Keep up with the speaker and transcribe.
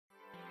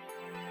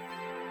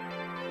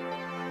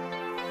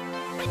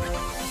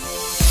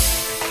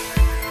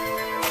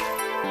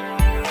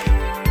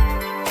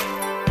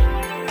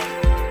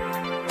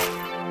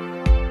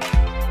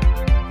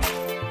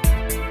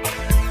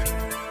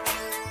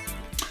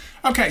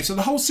Okay, so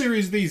the whole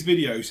series of these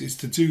videos is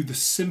to do the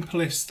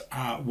simplest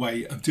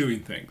way of doing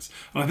things.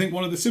 And I think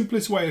one of the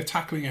simplest way of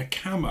tackling a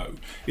camo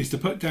is to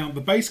put down the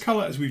base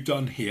colour as we've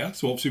done here.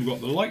 So obviously we've got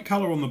the light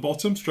colour on the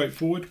bottom,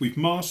 straightforward. We've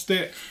masked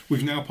it.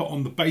 We've now put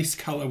on the base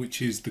colour,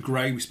 which is the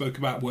grey. We spoke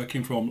about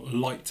working from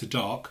light to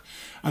dark.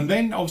 And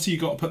then obviously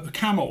you've got to put the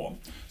camo on.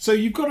 So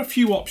you've got a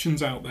few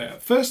options out there.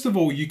 First of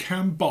all, you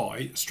can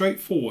buy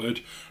straightforward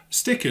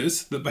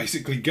stickers that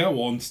basically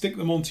go on, stick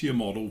them onto your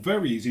model,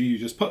 very easy. You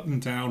just put them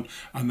down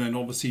and then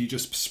obviously you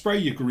just spray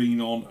your green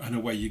on and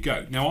away you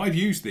go. Now I've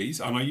used these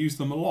and I use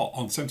them a lot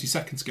on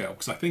 72nd scale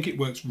because I think it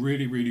works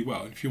really, really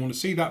well. And if you want to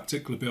see that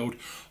particular build,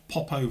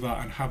 pop over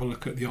and have a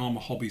look at the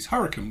Armour Hobbies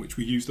Hurricane, which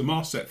we used the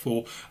mask set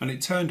for, and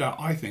it turned out,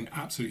 I think,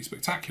 absolutely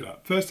spectacular.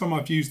 First time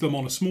I've used them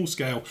on a small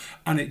scale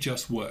and it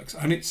just works.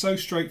 And it's so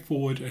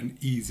straightforward and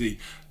easy,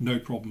 no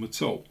problem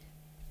at all.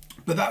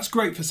 But that's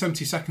great for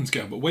 72nd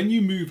scale. But when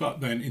you move up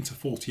then into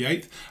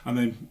 48th and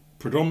then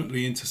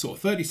predominantly into sort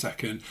of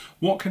 32nd,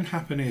 what can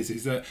happen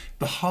is that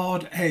the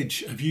hard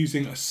edge of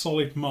using a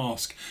solid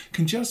mask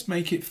can just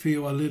make it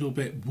feel a little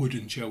bit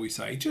wooden, shall we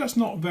say, just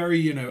not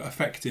very,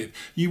 effective.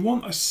 You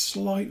want a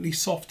slightly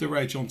softer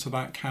edge onto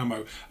that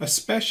camo,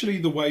 especially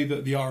the way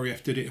that the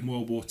RAF did it in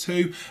World War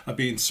II,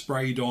 being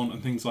sprayed on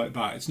and things like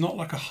that. It's not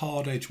like a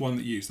hard edge one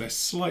that you use, they're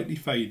slightly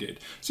faded.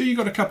 So you've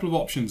got a couple of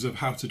options of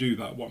how to do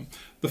that one.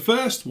 The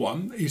first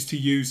one is to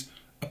use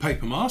a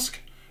paper mask,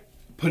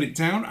 put it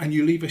down, and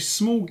you leave a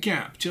small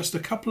gap, just a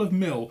couple of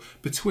mil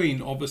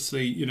between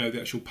obviously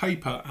the actual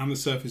paper and the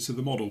surface of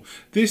the model.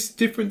 This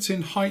difference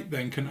in height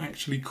then can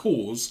actually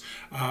cause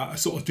a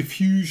sort of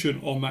diffusion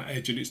on that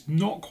edge, and it's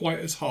not quite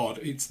as hard.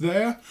 It's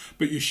there,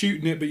 but you're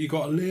shooting it, but you've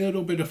got a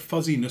little bit of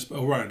fuzziness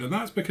around, and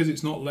that's because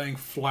it's not laying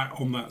flat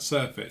on that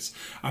surface.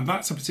 And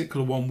that's a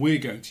particular one we're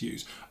going to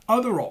use.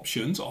 Other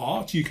options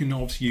are, you can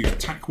obviously use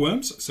tack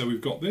worms. So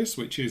we've got this,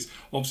 which is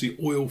obviously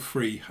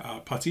oil-free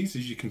putties,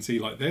 as you can see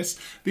like this.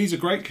 These are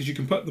great because you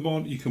can put them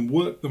on, you can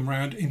work them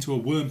round into a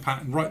worm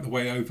pattern right the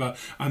way over.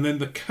 And then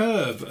the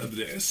curve of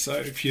this, so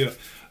if you're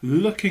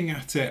looking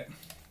at it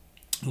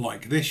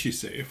like this, you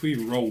see, if we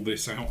roll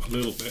this out a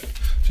little bit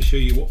to show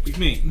you what we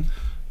mean,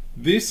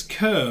 this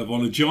curve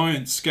on a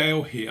giant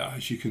scale here,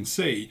 as you can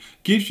see,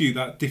 gives you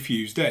that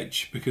diffused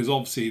edge, because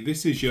obviously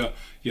this is your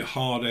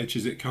hard edge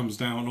as it comes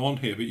down on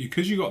here, but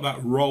because you've got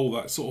that roll,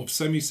 that sort of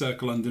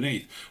semicircle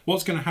underneath,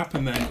 what's going to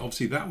happen then,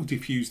 obviously that will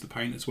diffuse the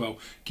paint as well,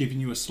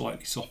 giving you a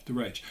slightly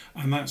softer edge,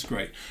 and that's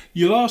great.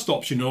 Your last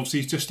option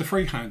obviously is just to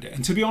freehand it,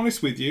 and to be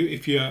honest with you,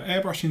 if your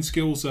airbrushing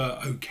skills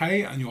are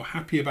okay and you're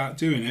happy about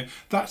doing it,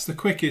 that's the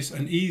quickest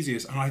and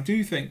easiest, and I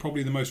do think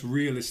probably the most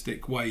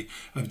realistic way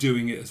of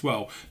doing it as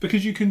well,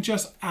 because you can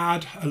just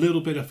add a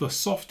little bit of a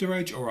softer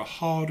edge or a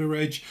harder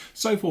edge,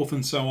 so forth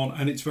and so on,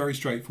 and it's very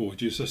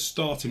straightforward. You're just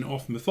starting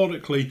off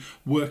methodically,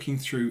 working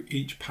through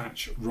each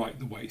patch right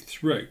the way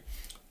through.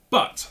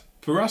 But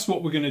for us,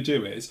 what we're going to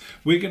do is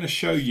we're going to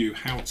show you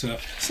how to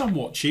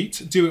somewhat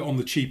cheat, do it on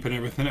the cheap and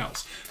everything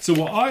else. So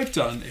what I've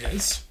done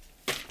is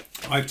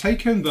I've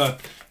taken the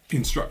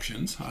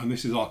instructions, and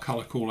this is our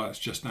color callouts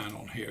just down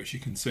on here, as you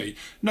can see,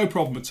 no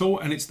problem at all,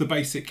 and it's the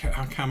basic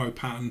camo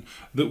pattern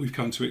that we've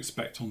come to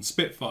expect on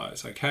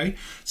Spitfires. Okay,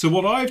 so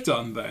what I've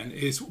done then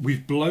is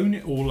we've blown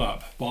it all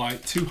up by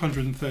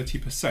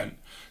 230%.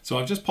 So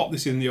I've just popped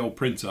this in the old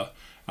printer,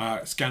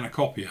 scanner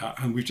copier,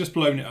 and we've just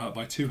blown it up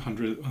by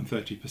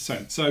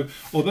 230%. So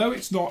although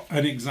it's not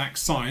an exact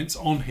science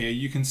on here,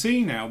 you can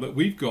see now that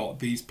we've got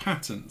these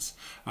patterns,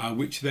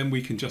 which then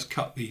we can just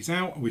cut these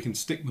out and we can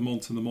stick them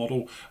onto the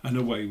model, and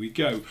away we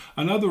go.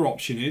 Another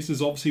option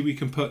is obviously we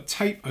can put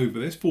tape over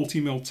this,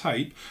 40mm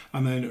tape,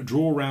 and then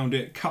draw around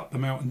it, cut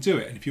them out and do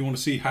it. And if you want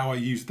to see how I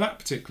use that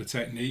particular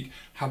technique,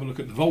 have a look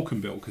at the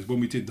Vulcan build, because when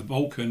we did the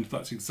Vulcan,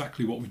 that's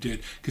exactly what we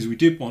did, because we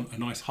did want a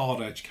nice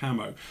hard edge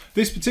camo.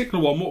 This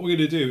particular one, what we're going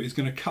to do is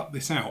going to cut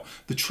this out.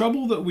 The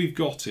trouble that we've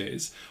got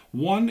is,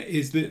 one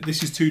is that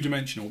this is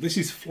two-dimensional, this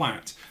is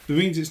flat. That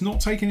means it's not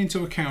taking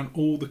into account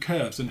all the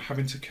curves and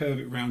having to curve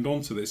it round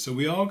onto this. So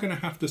we are going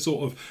to have to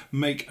sort of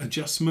make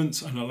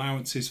adjustments and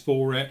allowances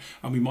for it,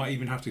 and we might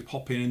even have to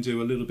pop in and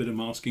do a little bit of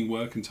masking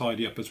work and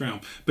tidy up as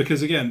round.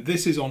 Because again,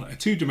 this is on a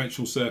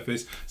two-dimensional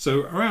surface,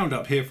 so around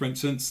up here, for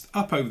instance,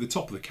 up over the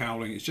top of the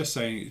cowling, it's just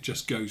saying it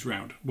just goes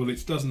round. Well,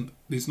 it doesn't,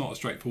 it's not as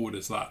straightforward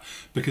as that,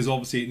 because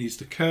obviously it needs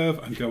to curve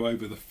and go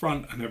over the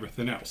front and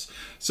everything else.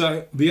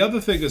 So the other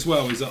thing as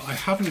well is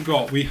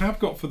that we have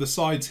got for the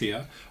sides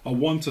here a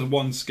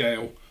 1:1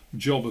 scale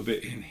job of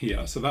it in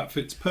here, so that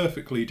fits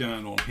perfectly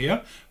down on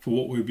here for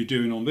what we'll be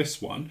doing on this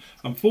one.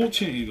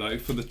 Unfortunately though,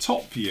 for the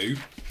top view,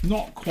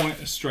 not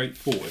quite as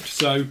straightforward,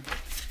 so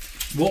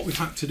what we've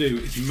had to do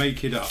is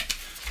make it up.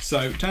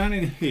 So down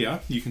in here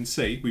you can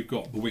see we've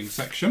got the wing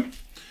section,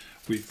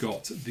 we've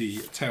got the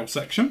tail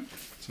section.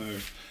 So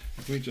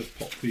if we just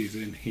pop these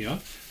in here,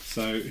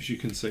 so as you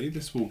can see,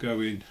 this will go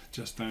in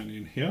just down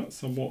in here,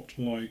 somewhat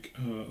like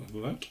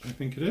that, I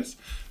think it is.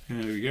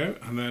 There we go.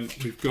 And then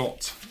we've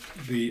got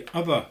the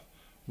other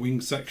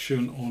wing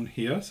section on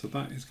here, so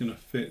that is going to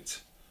fit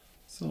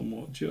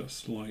somewhat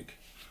just like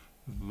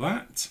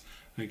that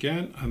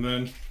again. And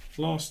then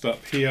last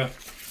up here,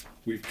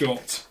 we've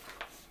got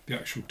the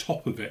actual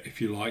top of it,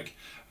 if you like,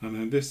 and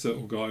then this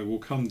little guy will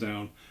come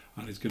down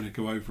and is going to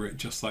go over it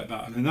just like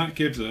that, and then that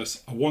gives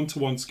us a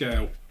 1-to-1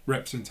 scale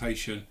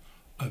representation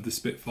of the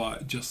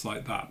Spitfire just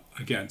like that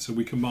again, so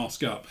we can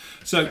mask up.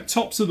 So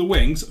tops of the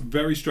wings,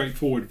 very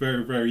straightforward,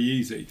 very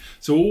easy.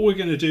 So all we're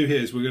going to do here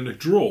is we're going to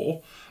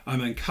draw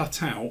and then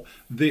cut out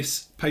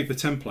this paper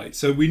template.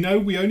 So we know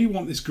we only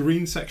want this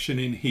green section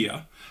in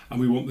here, and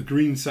we want the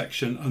green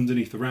section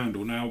underneath the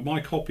roundel. Now my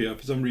copier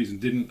for some reason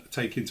didn't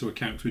take into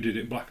account, because we did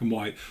it in black and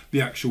white,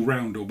 the actual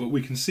roundel, but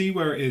we can see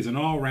where it is, and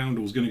our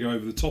roundel is going to go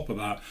over the top of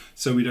that,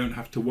 so we don't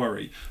have to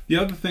worry. The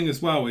other thing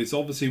as well is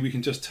obviously we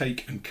can just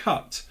take and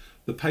cut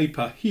the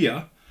paper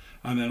here,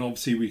 and then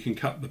obviously we can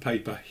cut the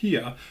paper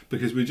here,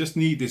 because we just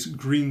need this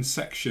green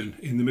section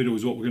in the middle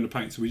is what we're going to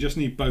paint. So we just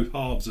need both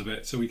halves of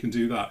it, so we can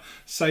do that.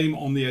 Same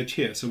on the edge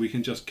here, so we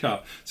can just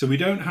cut. So we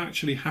don't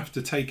actually have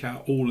to take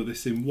out all of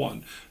this in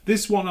one.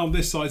 This one on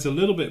this side is a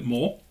little bit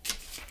more.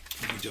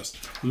 Let me just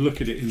look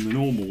at it in the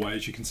normal way,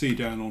 as you can see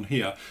down on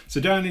here.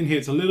 So down in here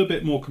it's a little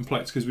bit more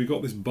complex because we've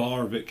got this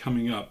bar of it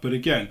coming up. But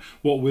again,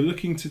 what we're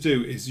looking to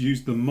do is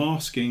use the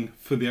masking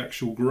for the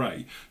actual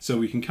grey. So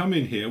we can come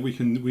in here, we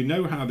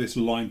know how this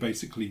line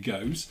basically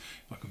goes.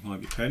 If I can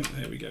find my pen,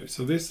 there we go.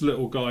 So this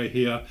little guy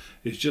here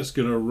is just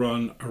going to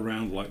run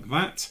around like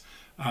that.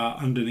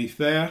 Underneath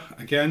there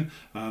again,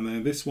 and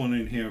then this one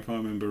in here, if I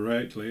remember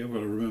rightly, I've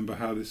got to remember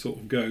how this sort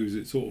of goes.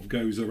 It sort of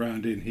goes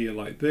around in here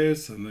like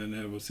this, and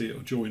then we'll see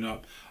it'll join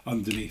up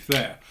underneath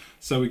there.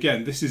 So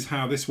again, this is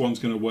how this one's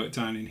going to work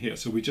down in here.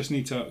 So we just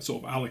need to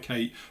sort of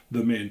allocate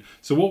them in.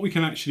 So what we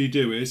can actually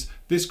do is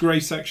this grey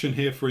section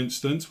here, for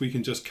instance, we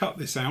can just cut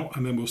this out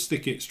and then we'll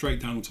stick it straight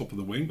down on top of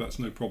the wing. That's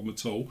no problem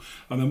at all.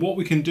 And then what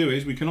we can do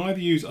is we can either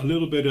use a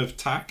little bit of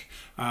tack,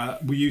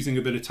 we're using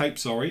a bit of tape,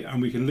 sorry,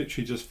 and we can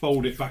literally just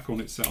fold it back on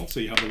itself.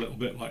 So you have a little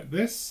bit like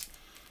this.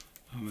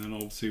 And then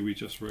obviously we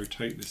just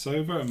rotate this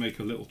over and make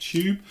a little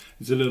tube.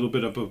 There's a little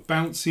bit of a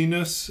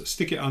bounciness,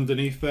 stick it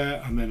underneath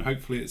there, and then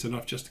hopefully it's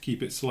enough just to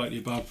keep it slightly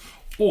above.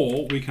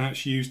 Or we can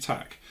actually use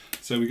tack.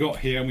 So we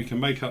got here, and we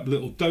can make up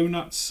little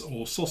donuts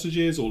or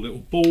sausages or little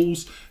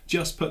balls,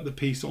 just put the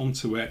piece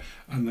onto it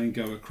and then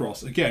go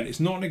across. Again, it's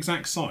not an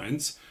exact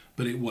science,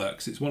 but it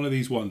works. It's one of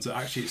these ones that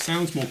actually, it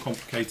sounds more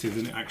complicated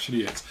than it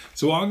actually is.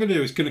 So what I'm going to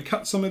do is going to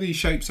cut some of these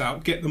shapes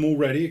out, get them all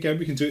ready. Again,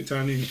 we can do it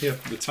down in here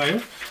for the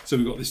tail. So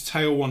we've got this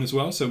tail one as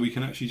well, so we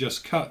can actually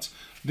just cut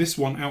this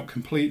one out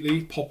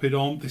completely, pop it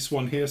on. This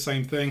one here,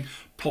 same thing,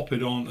 pop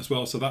it on as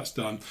well, so that's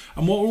done.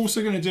 And what we're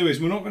also going to do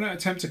is we're not going to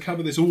attempt to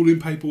cover this all in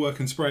paperwork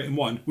and spray it in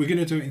one. We're going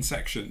to do it in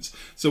sections.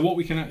 So what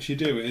we can actually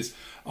do is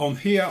on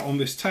here, on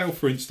this tail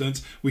for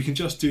instance, we can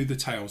just do the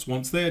tails.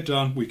 Once they're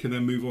done, we can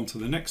then move on to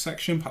the next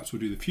section. Perhaps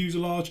we'll do the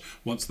fuselage.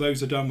 Once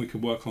those are done, we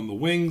can work on the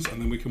wings,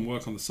 and then we can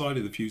work on the side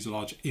of the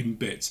fuselage in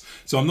bits.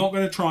 So I'm not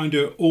going to try and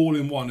do it all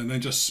in one and then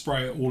just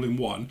spray it all in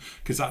one,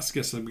 because that's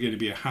just going to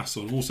be a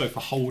hassle, and also for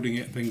holding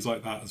it and things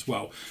like that as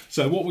well.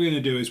 So what we're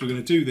going to do is we're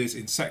going to do this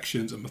in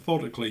sections and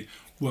methodically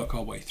work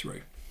our way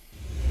through.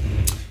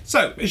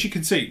 So as you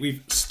can see,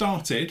 we've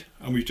started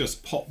and we've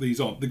just popped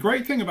these on. The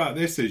great thing about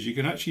this is you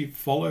can actually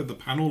follow the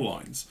panel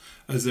lines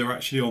as they're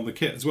actually on the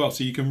kit as well.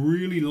 So you can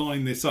really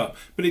line this up,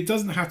 but it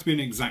doesn't have to be an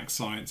exact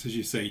science. As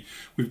you see,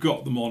 we've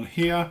got them on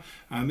here,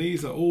 and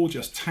these are all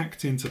just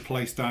tacked into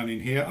place down in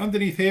here.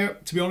 Underneath here,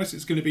 to be honest,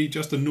 it's going to be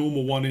just a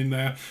normal one in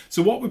there.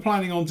 So what we're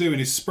planning on doing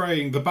is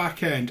spraying the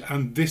back end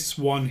and this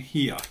one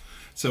here.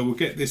 So we'll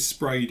get this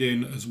sprayed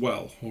in as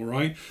well, all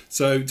right?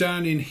 So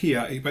down in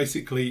here, it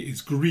basically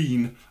is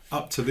green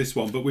up to this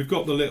one, but we've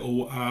got the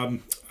little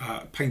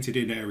painted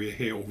in area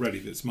here already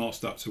that's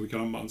masked up, so we can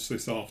unmask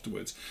this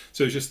afterwards.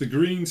 So it's just the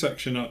green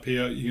section up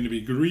here, you're going to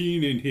be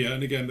green in here,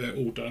 and again, they're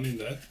all done in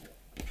there.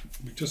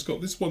 We've just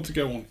got this one to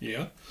go on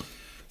here.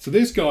 So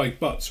this guy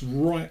butts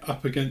right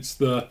up against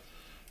the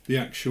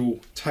actual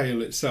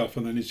tail itself,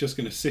 and then it's just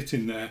going to sit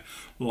in there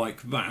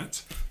like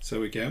that.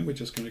 So again, we're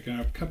just going to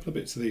grab a couple of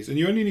bits of these, and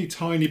you only need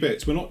tiny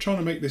bits. We're not trying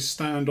to make this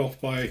stand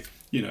off by,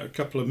 you know, a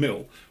couple of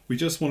mil. We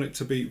just want it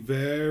to be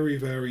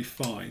very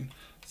fine.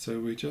 So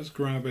we're just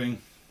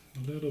grabbing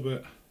a little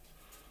bit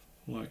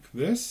like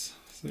this.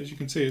 So as you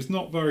can see, it's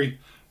not very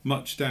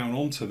much down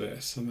onto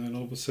this, and then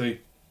obviously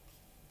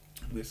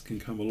this can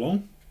come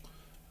along.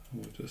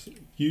 And we're just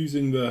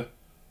using the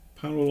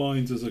panel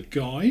lines as a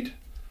guide,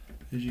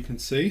 as you can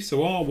see.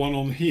 So our one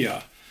on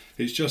here,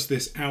 it's just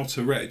this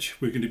outer edge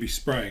we're going to be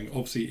spraying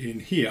obviously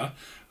in here,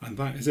 and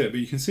that is it. But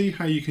you can see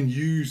how you can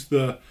use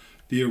the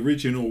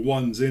original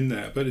ones in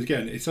there, but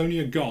again, it's only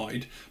a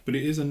guide, but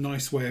it is a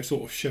nice way of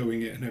sort of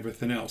showing it and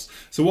everything else.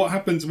 So what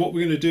happens, what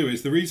we're going to do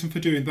is, the reason for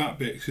doing that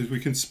bit is because we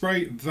can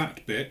spray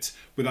that bit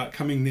without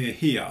coming near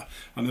here,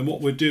 and then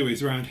what we'll do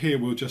is around here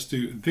we'll just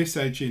do this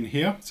edge in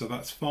here, so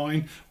that's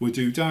fine. We'll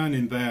do down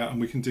in there, and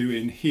we can do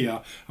in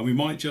here, and we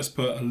might just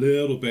put a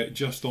little bit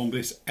just on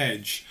this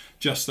edge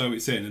just so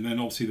it's in, and then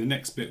obviously the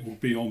next bit will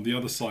be on the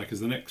other side because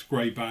the next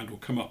grey band will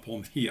come up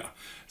on here.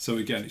 So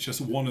again, it's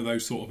just one of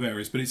those sort of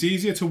areas, but it's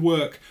easier to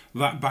work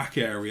that back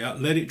area,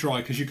 let it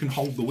dry because you can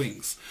hold the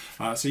wings.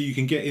 So you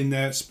can get in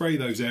there, spray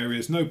those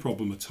areas, no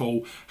problem at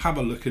all, have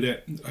a look at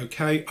it,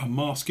 okay,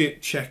 unmask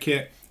it, check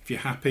it. If you're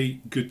happy,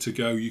 good to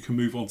go, you can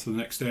move on to the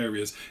next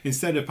areas.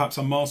 Instead of perhaps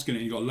unmasking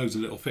it, you've got loads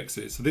of little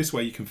fixes. So this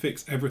way you can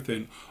fix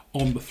everything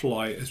on the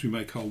fly as we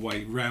make our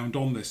way round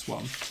on this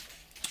one.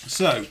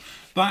 So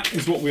that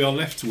is what we are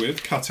left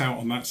with cut out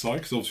on that side,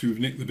 because obviously we've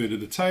nicked the bit of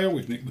the tail,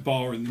 we've nicked the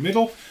bar in the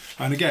middle,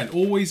 and again,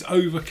 always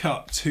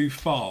overcut too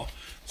far.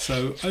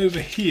 So over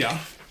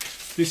here,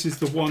 this is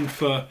the one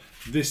for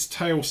this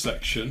tail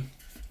section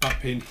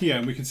up in here,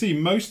 and we can see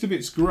most of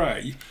it's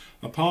grey,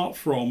 apart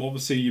from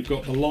obviously you've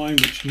got the line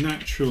which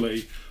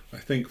naturally I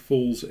think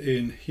falls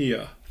in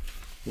here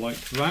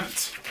like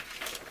that.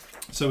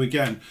 So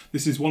again,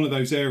 this is one of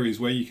those areas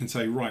where you can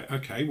say, right,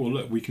 okay, well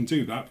look, we can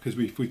do that because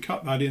if we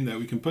cut that in there,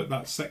 we can put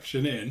that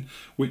section in,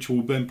 which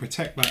will then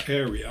protect that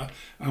area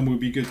and we'll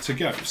be good to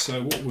go.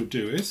 So what we'll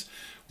do is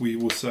we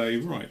will say,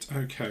 right,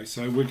 okay,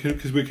 so we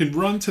can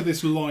run to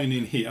this line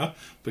in here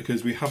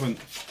because we haven't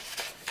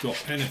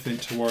got anything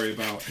to worry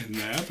about in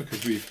there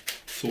because we've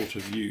sort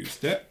of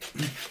used it.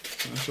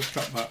 So let's just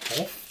cut that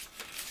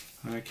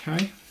off.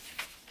 Okay.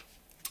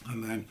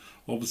 And then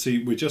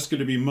obviously we're just going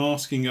to be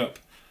masking up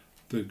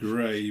the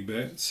grey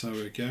bit. So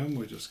again,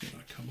 we're just going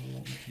to come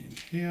along in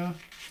here.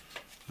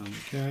 And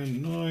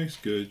again, nice,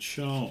 good,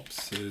 sharp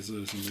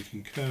scissors, and we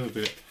can curve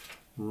it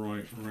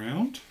right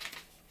round.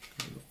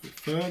 Go a little bit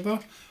further.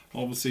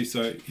 Obviously,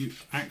 so it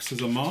acts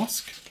as a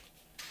mask.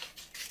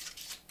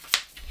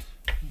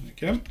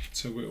 Again,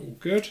 so we're all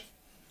good.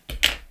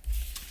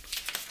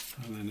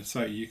 And then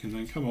say you can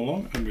then come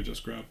along and we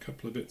just grab a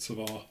couple of bits of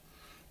our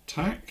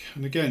tack.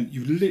 And again,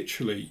 you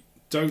literally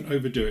don't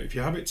overdo it. If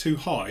you have it too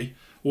high,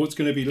 what's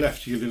going to be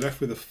left? You're going to be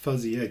left with a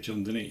fuzzy edge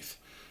underneath.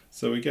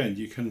 So again,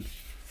 you can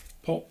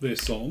pop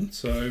this on.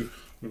 So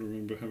I've got to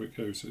remember how it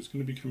goes. So it's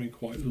going to be coming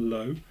quite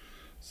low.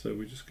 So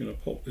we're just going to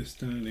pop this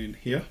down in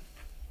here.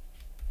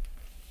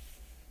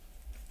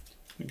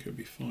 I think it'll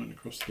be fine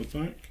across the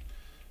back.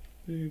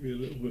 Maybe a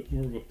little bit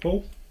more of a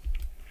pull.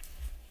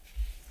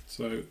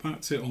 So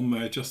that's it on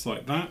there just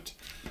like that.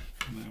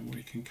 And then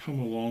we can come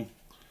along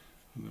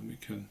and then we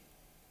can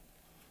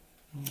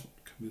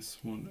mark this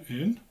one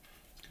in.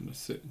 It's going to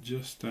sit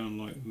just down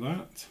like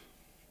that.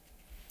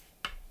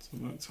 So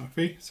that's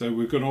happy. So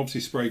we're going to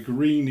obviously spray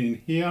green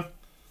in here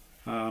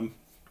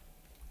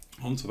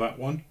onto that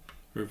one.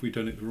 Or have we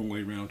done it the wrong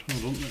way around?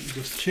 Hold on, let me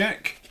just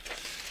check.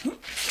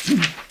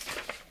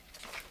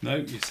 No,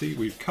 you see,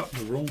 we've cut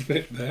the wrong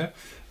bit there.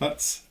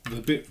 That's the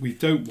bit we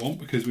don't want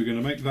because we're going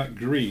to make that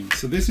green.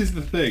 So this is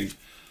the thing.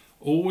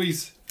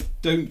 Always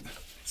don't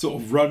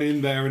sort of run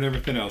in there and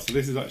everything else. So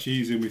this is actually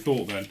easier than we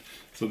thought then.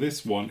 So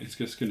this one is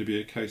just going to be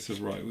a case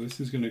of, right, well,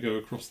 this is going to go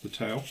across the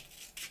tail.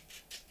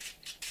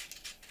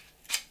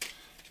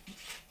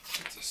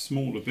 It's a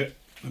smaller bit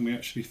than we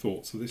actually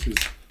thought. So this is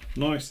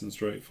nice and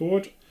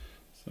straightforward.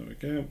 So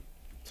again,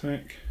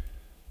 tack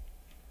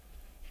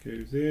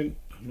goes in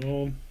and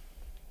on.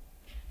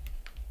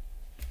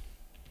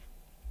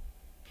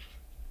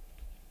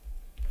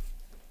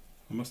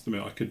 I must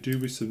admit I could do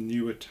with some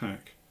newer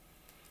tack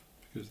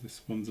because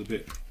this one's a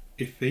bit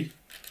iffy.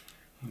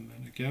 And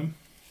then again,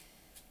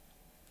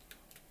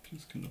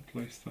 just going to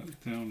place that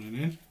down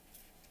and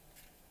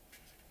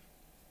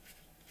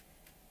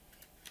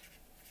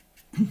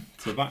in.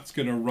 So that's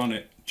going to run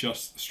it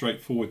just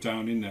straightforward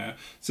down in there.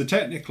 So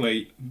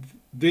technically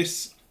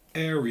this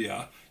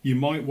area you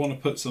might want to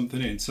put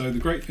something in. So the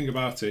great thing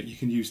about it, you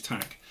can use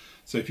tack.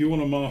 So if you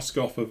want to mask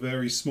off a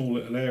very small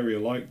little area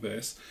like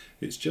this,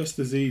 it's just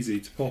as easy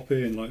to pop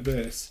in like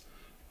this,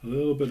 a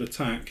little bit of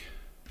tack,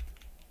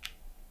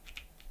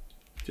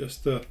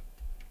 just to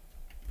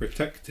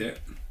protect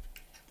it.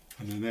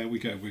 And then there we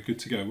go, we're good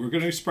to go. We're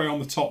going to spray on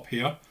the top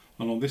here,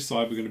 and on this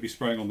side we're going to be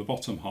spraying on the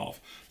bottom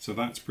half. So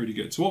that's pretty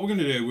good. So what we're going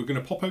to do, we're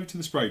going to pop over to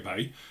the spray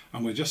bay,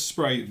 and we'll just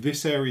spray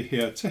this area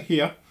here to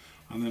here.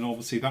 And then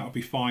obviously that'll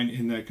be fine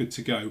in there, good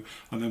to go.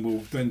 And then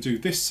we'll then do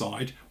this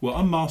side, we'll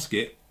unmask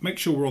it, make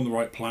sure we're on the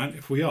right plant.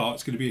 If we are,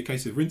 it's going to be a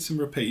case of rinse and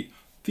repeat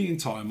the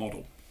entire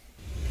model.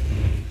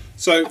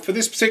 So for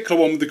this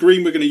particular one, the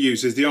green we're going to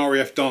use is the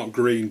RAF Dark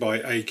Green by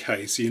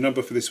AK. So your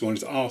number for this one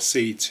is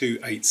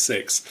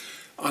RC286.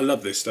 I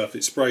love this stuff.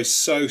 It sprays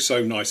so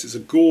nice. It's a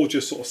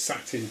gorgeous sort of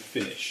satin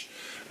finish.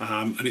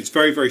 And it's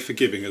very, very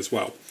forgiving as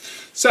well.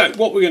 So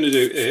what we're going to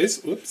do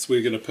is, whoops,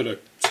 we're going to put a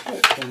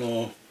top on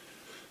our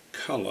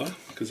colour,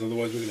 because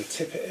otherwise we're going to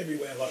tip it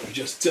everywhere like we've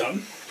just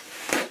done.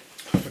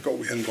 I forgot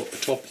we hadn't got the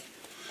top.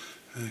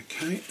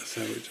 Okay,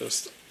 so we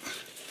just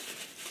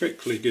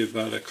quickly give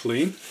that a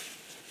clean.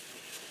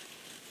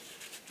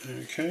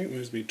 Okay,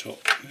 where's my top?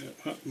 Yeah,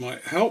 that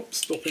might help,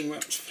 stopping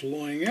that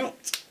flying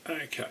out.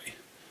 Okay,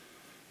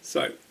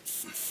 so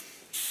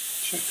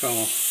check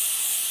our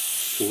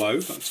flow,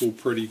 that's all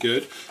pretty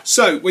good.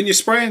 So when you're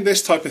spraying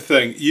this type of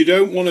thing, you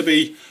don't want to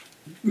be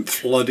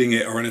flooding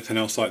it or anything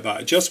else like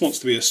that. It just wants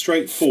to be a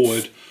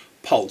straightforward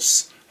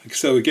pulse.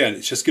 So again,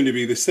 it's just going to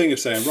be this thing of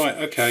saying, right,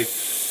 okay,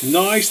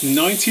 nice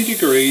 90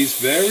 degrees,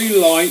 very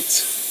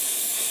light.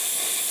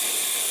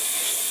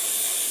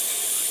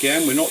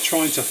 Again, we're not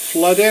trying to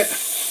flood it.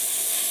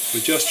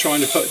 We're just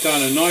trying to put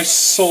down a nice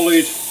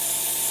solid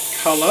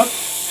colour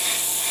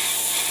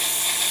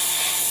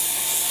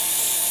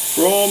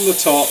from the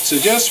top. So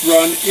just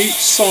run each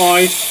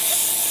side.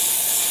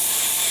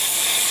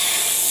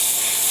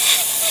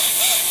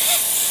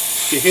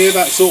 You hear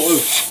that sort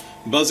of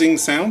buzzing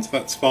sound,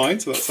 that's fine,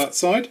 so that's that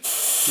side.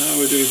 Now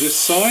we'll do this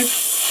side.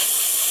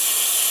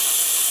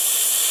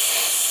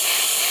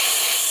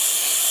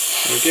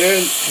 So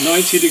again,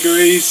 90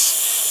 degrees,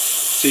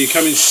 so you're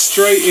coming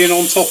straight in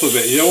on top of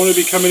it. You don't want to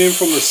be coming in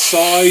from the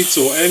sides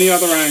or any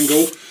other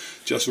angle,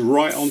 just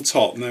right on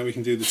top. Now we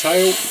can do the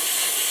tail.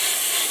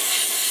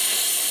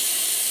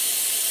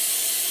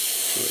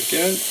 So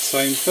again,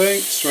 same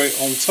thing, straight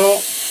on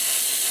top.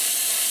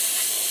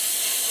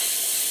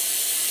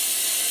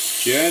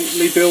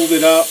 Gently build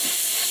it up,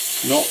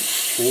 not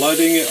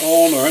flooding it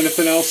on or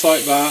anything else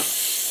like that.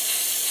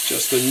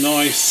 Just a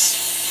nice,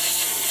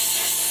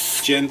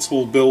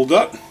 gentle build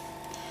up.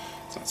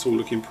 So that's all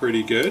looking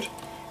pretty good.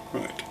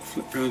 Right,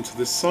 flip round to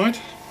this side.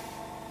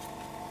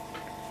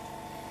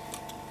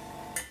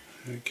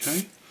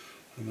 Okay,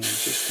 and then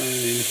just down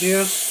in here.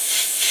 And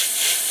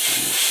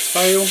the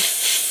tail,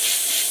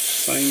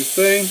 same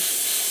thing.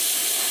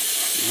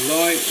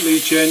 Lightly,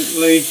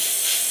 gently.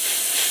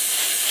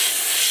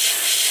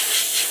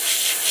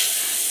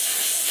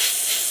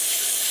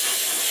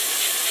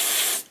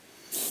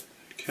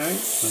 Okay,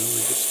 so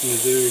we're just going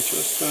to do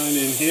just down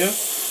in here.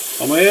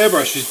 And my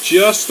airbrush is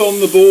just on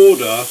the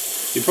border.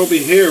 You probably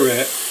hear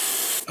it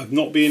of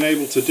not being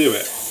able to do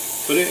it,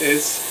 but it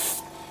is.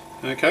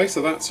 Okay,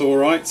 so that's all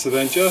right. So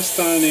then just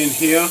down in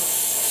here, I'm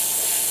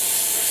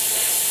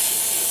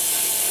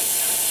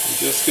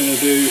just going to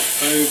do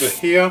over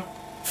here. I'm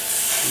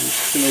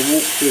just going to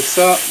walk this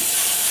up,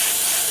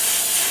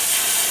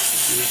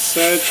 as I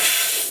said.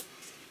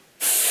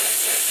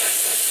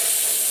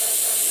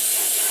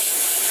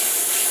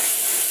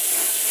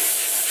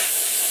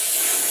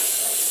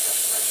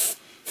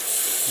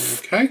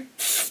 Okay,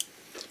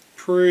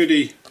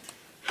 pretty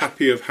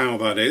happy of how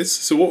that is.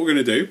 So what we're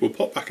going to do, we'll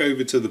pop back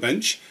over to the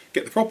bench,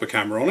 get the proper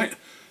camera on it,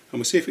 and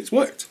we'll see if it's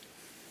worked.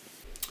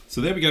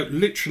 So there we go,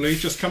 literally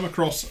just come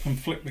across and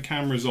flick the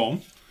cameras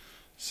on.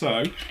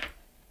 So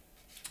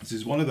this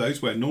is one of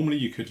those where normally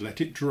you could let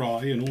it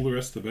dry and all the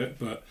rest of it,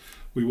 but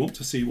we want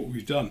to see what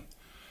we've done.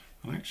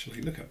 And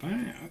actually, look at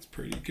that, that's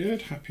pretty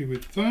good, happy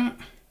with that.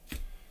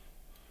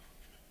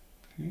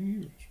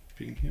 Okay,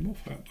 ping him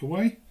off out the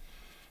way.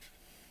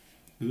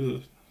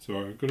 Ugh.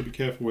 Sorry, I've got to be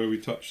careful where we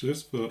touch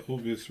this for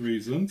obvious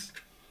reasons.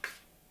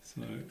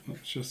 So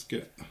let's just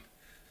get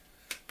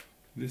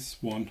this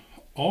one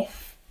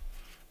off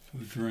for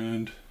the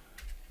ground.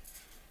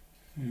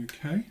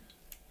 Okay,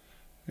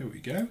 there we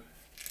go.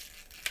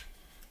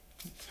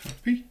 That's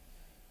happy.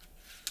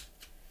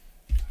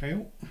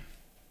 Tail.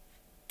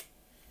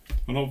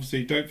 And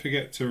obviously don't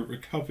forget to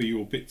recover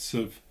your bits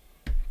of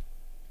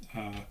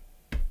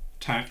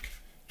tack,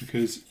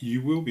 because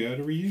you will be able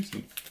to reuse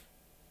them.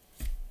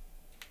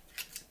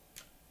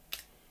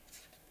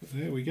 But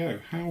there we go.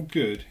 How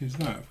good is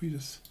that? If we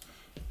just,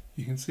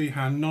 you can see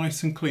how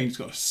nice and clean. It's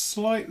got a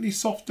slightly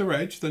softer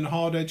edge than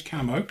hard edge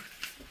camo,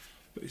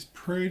 but it's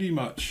pretty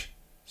much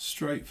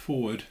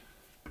straightforward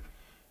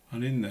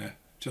and in there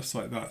just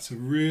like that. So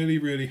really,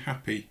 really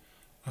happy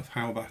of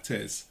how that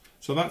is.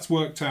 So that's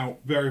worked out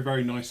very,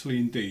 very nicely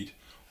indeed.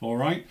 All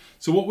right.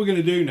 So what we're going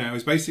to do now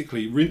is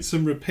basically rinse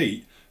and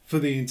repeat for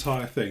the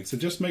entire thing. So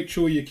just make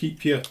sure you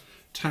keep your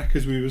tack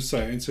as we were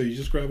saying. So you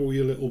just grab all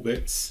your little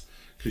bits,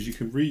 because you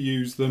can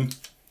reuse them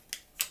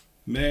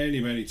many,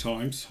 many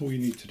times. All you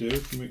need to do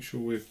is make sure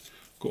we've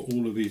got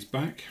all of these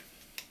back.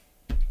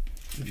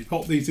 If you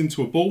pop these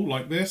into a ball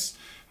like this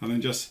and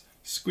then just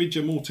squidge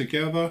them all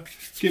together,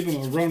 give them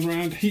a run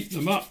round, heat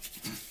them up,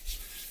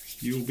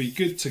 you'll be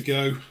good to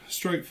go,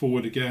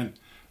 straightforward again,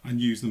 and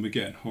use them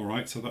again. All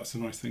right, so that's a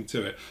nice thing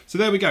to it. So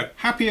there we go,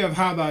 happy of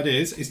how that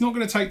is. It's not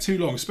going to take too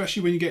long,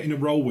 especially when you get in a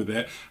roll with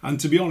it, and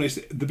to be honest,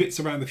 the bits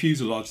around the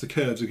fuselage, the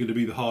curves, are going to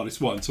be the hardest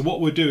one. So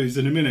what we'll do is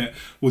in a minute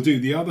we'll do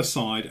the other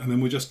side, and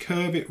then we'll just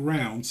curve it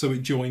round so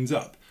it joins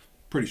up.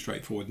 Pretty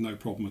straightforward, no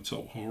problem at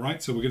all. All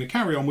right, so we're going to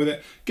carry on with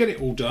it, get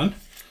it all done,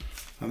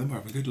 and then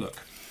we'll have a good look.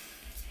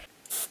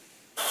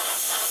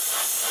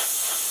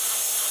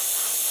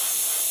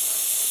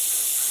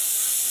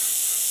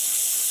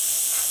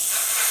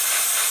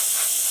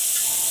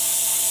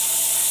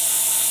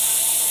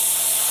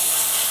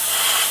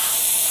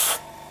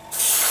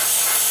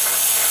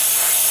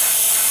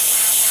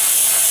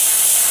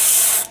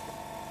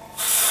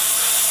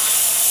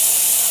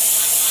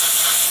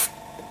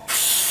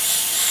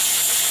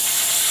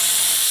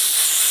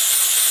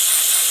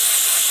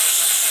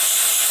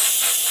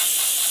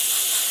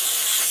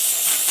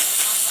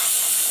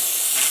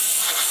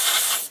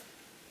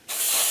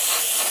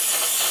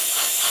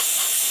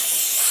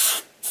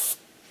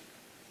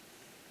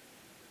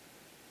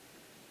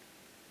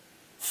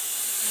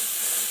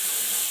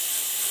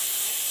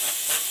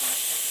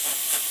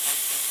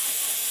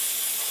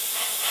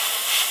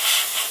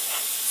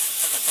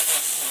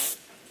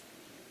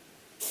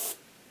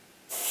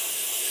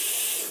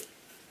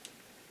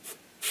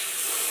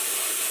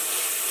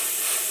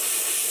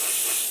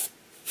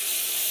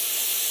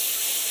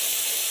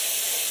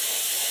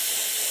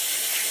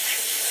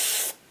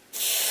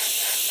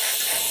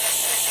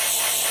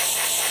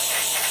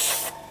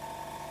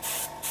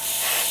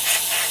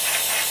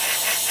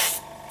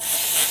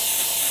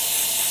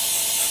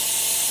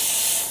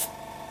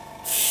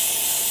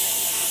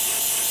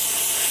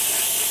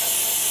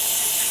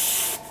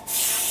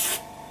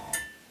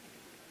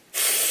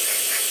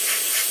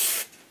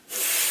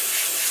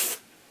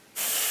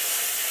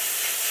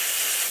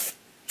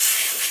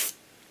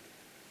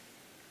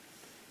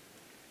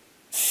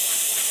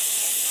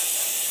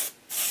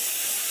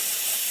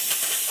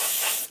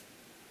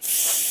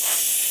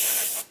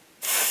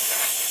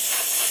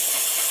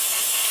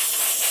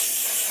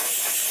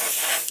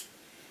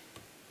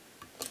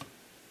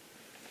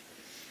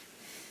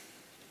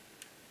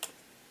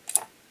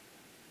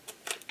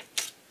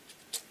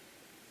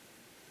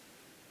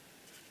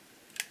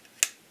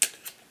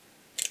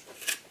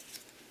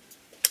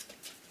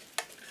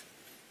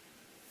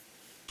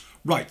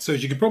 Right, so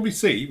as you can probably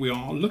see, we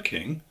are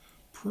looking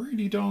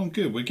pretty darn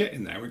good. We're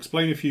getting there. We'll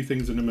explain a few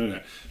things in a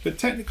minute. But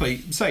technically,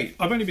 say,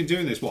 I've only been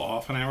doing this, what,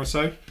 half an hour or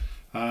so?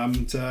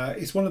 And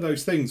it's one of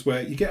those things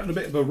where you get on a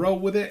bit of a roll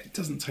with it. It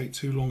doesn't take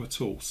too long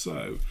at all.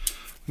 So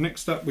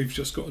next up, we've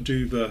just got to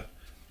do the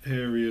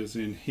areas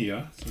in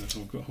here. So if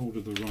I've got hold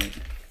of the right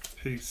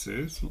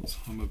pieces.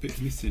 I'm a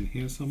bit missing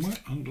here somewhere.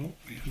 Hold on,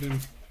 we had him.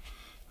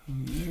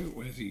 No,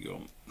 where's he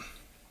gone?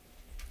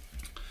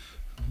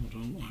 Hold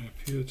on, I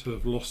appear to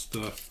have lost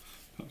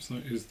perhaps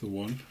that is the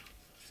one.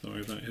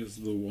 Sorry, that is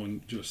the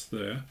one just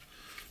there.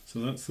 So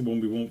that's the one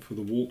we want for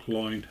the walk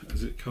line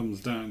as it comes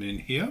down in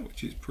here,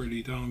 which is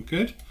pretty darn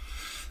good.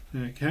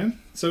 Okay,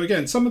 so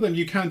again, some of them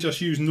you can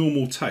just use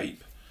normal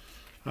tape,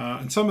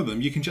 and some of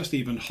them you can just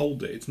even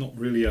hold it. It's not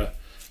really a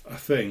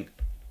thing,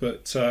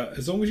 but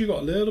as long as you've got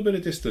a little bit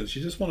of distance,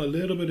 you just want a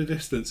little bit of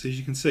distance. As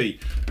you can see,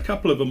 a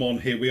couple of them on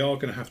here we are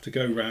going to have to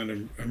go around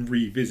and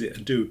revisit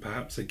and do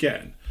perhaps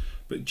again,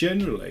 but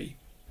generally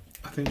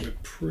I think we're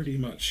pretty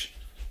much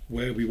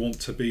where we want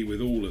to be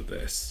with all of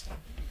this.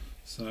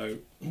 So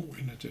what we're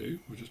going to do,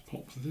 we'll just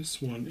pop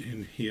this one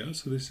in here.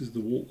 So this is the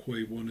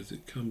walkway one as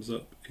it comes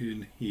up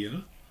in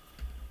here.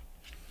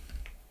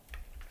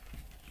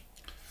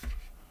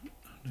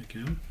 And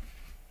again,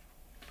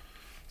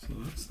 so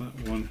that's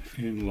that one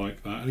in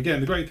like that. And again,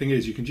 the great thing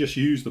is you can just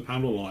use the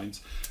panel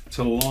lines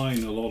to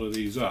line a lot of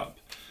these up.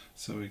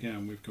 So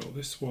again, we've got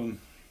this one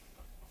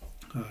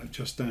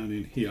just down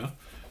in here,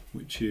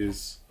 which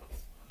is,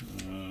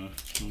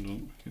 hold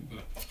on, get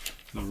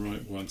the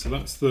right one. So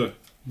that's the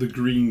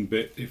green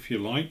bit, if you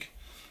like.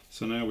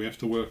 So now we have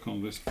to work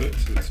on this bit.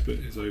 So this bit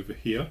is over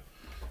here.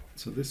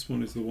 So this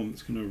one is the one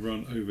that's going to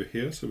run over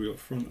here. So we've got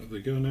front of the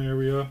gun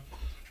area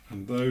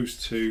and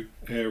those two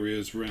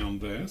areas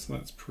round there. So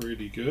that's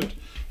pretty good.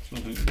 So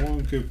I think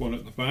one good one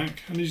at the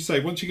back. And as you say,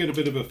 once you get a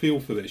bit of a feel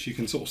for this, you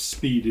can sort of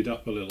speed it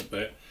up a little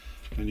bit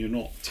and you're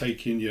not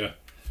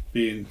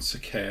being so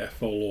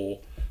careful or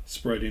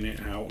spreading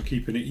it out and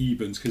keeping it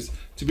evens, because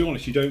to be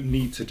honest, you don't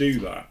need to do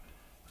that.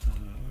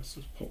 Let's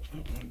just pop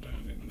that one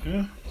down in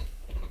there,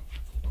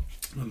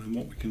 and then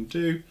what we can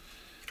do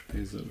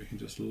is that we can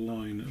just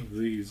line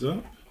these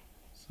up.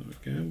 So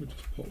again, we'll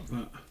just pop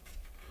that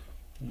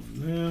one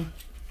there,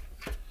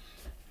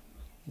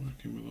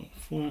 working with our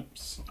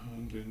flaps,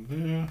 and in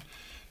there.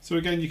 So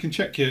again, you can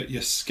check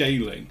your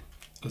scaling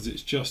as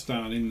it's just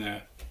down in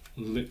there,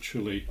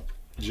 literally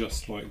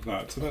just like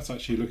that. So that's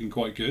actually looking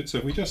quite good. So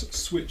if we just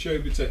switch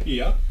over to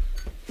here,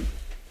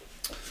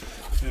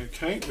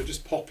 okay, we'll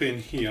just pop in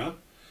here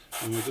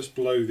and we'll just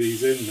blow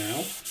these in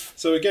now.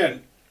 So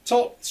again,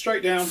 top,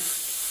 straight down,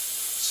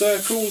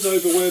 circles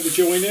over where the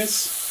join is.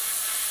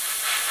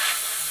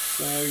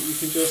 So you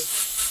can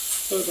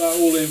just put that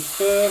all in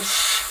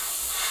first.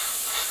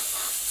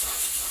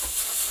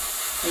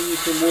 And you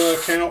can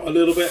work out a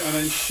little bit and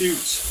then shoot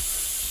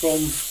from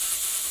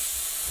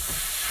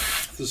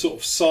the sort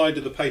of side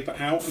of the paper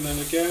out, and then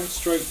again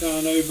straight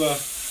down over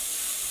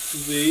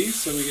these,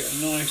 so we get a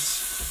nice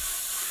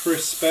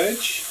crisp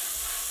edge.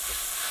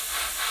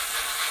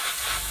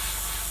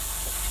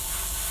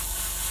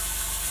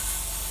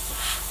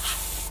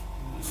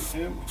 And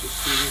again, we'll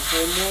just do this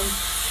on one,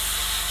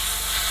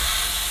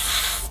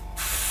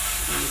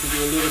 and we can do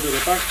a little bit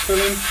of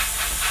backfilling.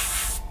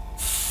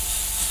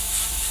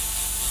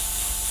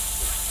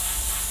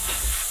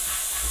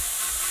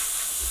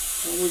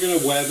 We're going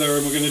to weather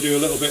and we're going to do a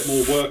little bit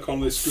more work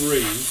on this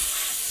green,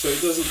 so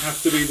it doesn't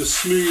have to be the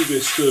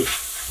smoothest of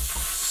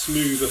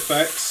smooth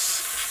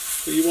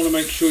effects, but you want to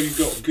make sure you've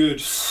got good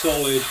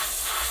solid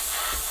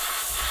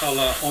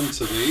colour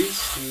onto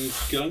these. And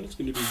this gun is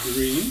going to be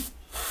green.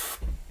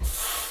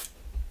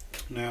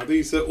 Now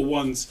these little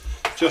ones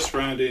just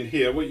round in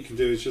here, what you can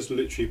do is just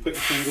literally put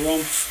your finger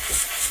on,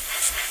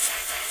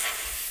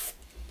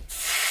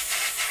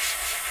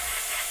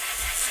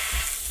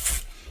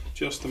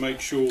 just to make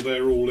sure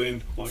they're all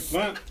in like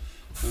that.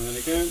 And then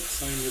again,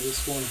 same with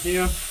this one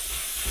here.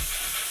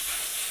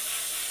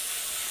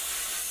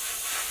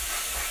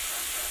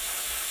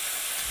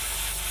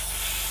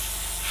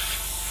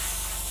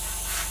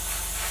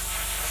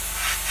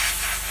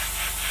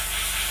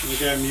 And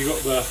again, you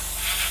got the,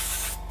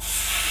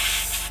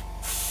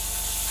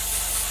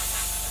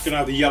 you can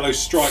have the yellow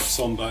stripes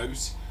on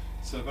those.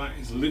 So that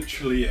is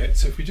literally it.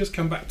 So if we just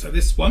come back to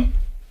this one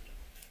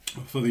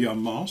for the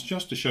unmask,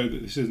 just to show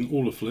that this isn't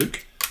all a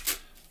fluke.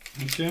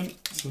 Again,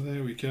 so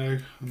there we go,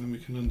 and then we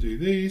can undo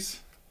these.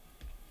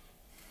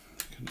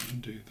 We can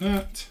undo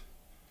that.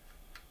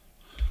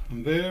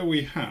 And there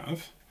we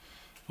have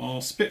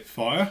our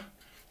Spitfire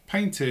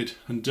painted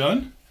and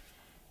done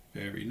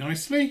very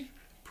nicely.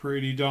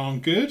 Pretty darn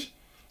good.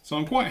 So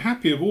I'm quite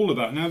happy with all of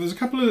that. Now there's a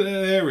couple of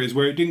areas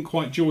where it didn't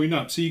quite join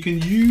up, so you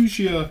can use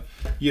your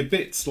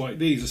bits like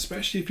these,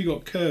 especially if you've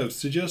got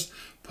curves, to just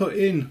put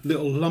in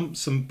little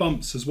lumps and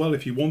bumps as well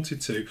if you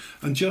wanted to,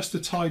 and just to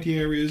tidy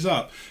areas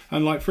up.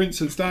 And like for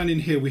instance down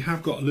in here we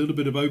have got a little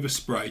bit of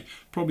overspray,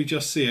 probably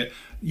just see it.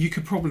 You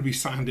could probably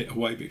sand it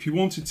away, but if you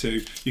wanted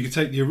to, you could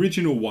take the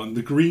original one,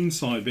 the green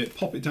side bit,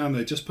 pop it down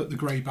there, just put the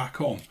grey back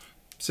on.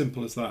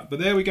 Simple as that. But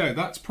there we go,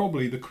 that's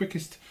probably the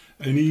quickest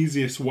and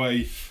easiest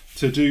way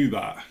to do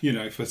that, you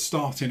know, for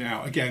starting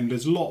out. Again,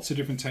 there's lots of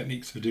different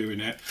techniques for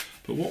doing it,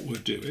 but what we'll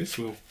do is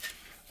we'll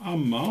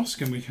unmask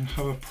and we can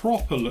have a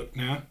proper look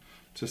now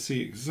to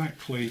see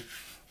exactly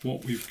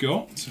what we've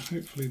got. So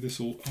hopefully this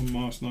will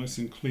unmask nice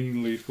and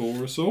cleanly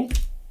for us all.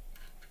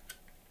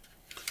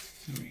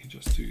 So we can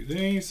just do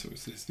these. So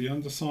this is the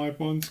underside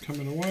ones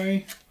coming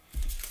away.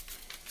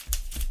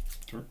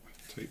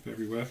 Tape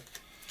everywhere.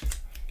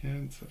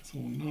 Again, so that's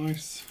all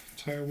nice.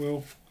 Tail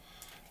wheel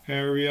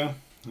area,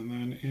 and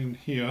then in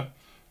here,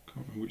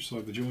 can't remember which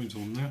side the join's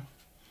on now.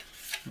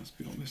 Must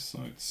be on this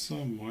side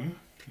somewhere.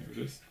 There it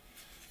is.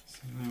 So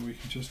now we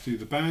can just do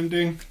the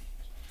banding.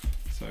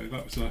 So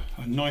that was a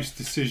nice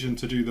decision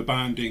to do the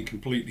banding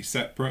completely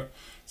separate.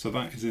 So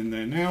that is in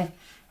there now.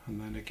 And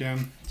then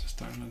again, just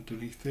down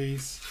underneath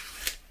these,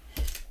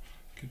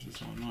 gives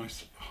us our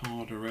nice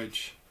harder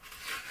edge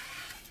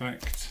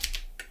effect.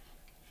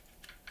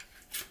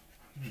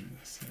 And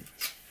let's take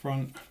this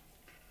front.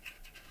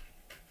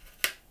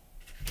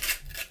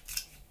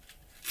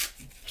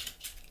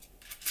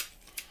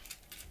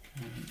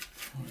 And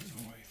right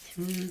the way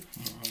through.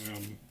 I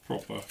am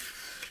proper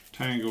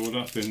tangled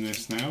up in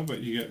this now, but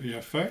you get the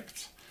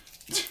effect.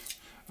 Get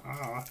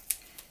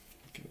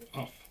it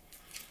off.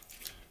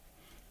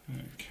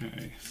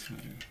 Okay, so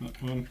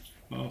that one,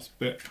 last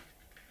bit.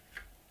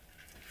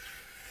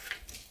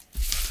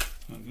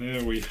 And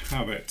there we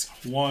have it.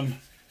 One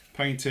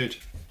painted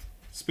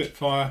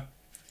Spitfire,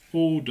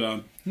 all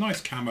done.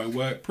 Nice camo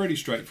work, pretty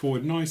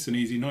straightforward, nice and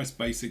easy, nice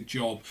basic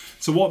job.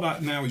 So what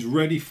that now is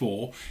ready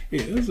for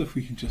is, if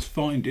we can just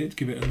find it,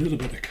 give it a little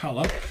bit of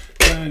colour.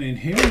 Down in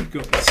here we've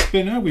got the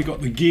spinner, we've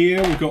got the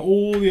gear, we've got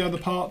all the other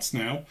parts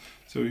now.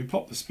 So we can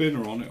pop the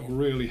spinner on, it will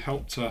really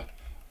help to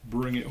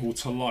bring it all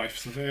to life.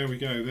 So there we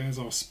go, there's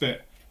our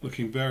Spit,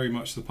 looking very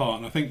much the part.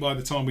 And I think by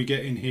the time we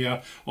get in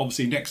here,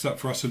 obviously next up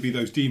for us would be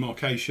those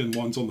demarcation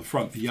ones on the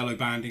front, the yellow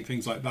banding,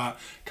 things like that.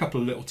 A couple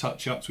of little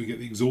touch-ups, we get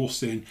the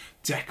exhaust in,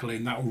 decal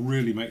in, that will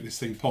really make this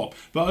thing pop.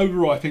 But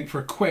overall, I think for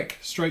a quick,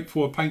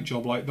 straightforward paint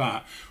job like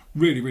that,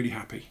 really, really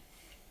happy.